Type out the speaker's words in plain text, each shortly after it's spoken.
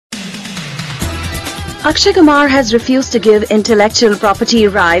Akshay Kumar has refused to give intellectual property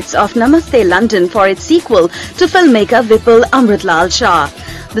rights of Namaste London for its sequel to filmmaker Vipul Shah.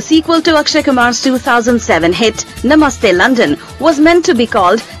 The sequel to Akshay Kumar's 2007 hit Namaste London was meant to be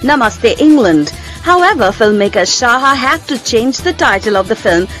called Namaste England. However, filmmaker Shah had to change the title of the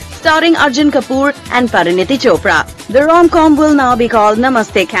film starring Arjun Kapoor and Pariniti Chopra. The rom-com will now be called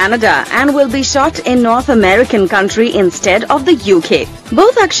Namaste Canada and will be shot in North American country instead of the UK.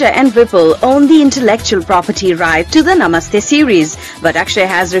 Both Akshay and Vipul own the intellectual property right to the Namaste series, but Akshay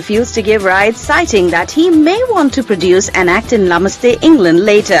has refused to give rights, citing that he may want to produce and act in Namaste England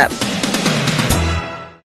later.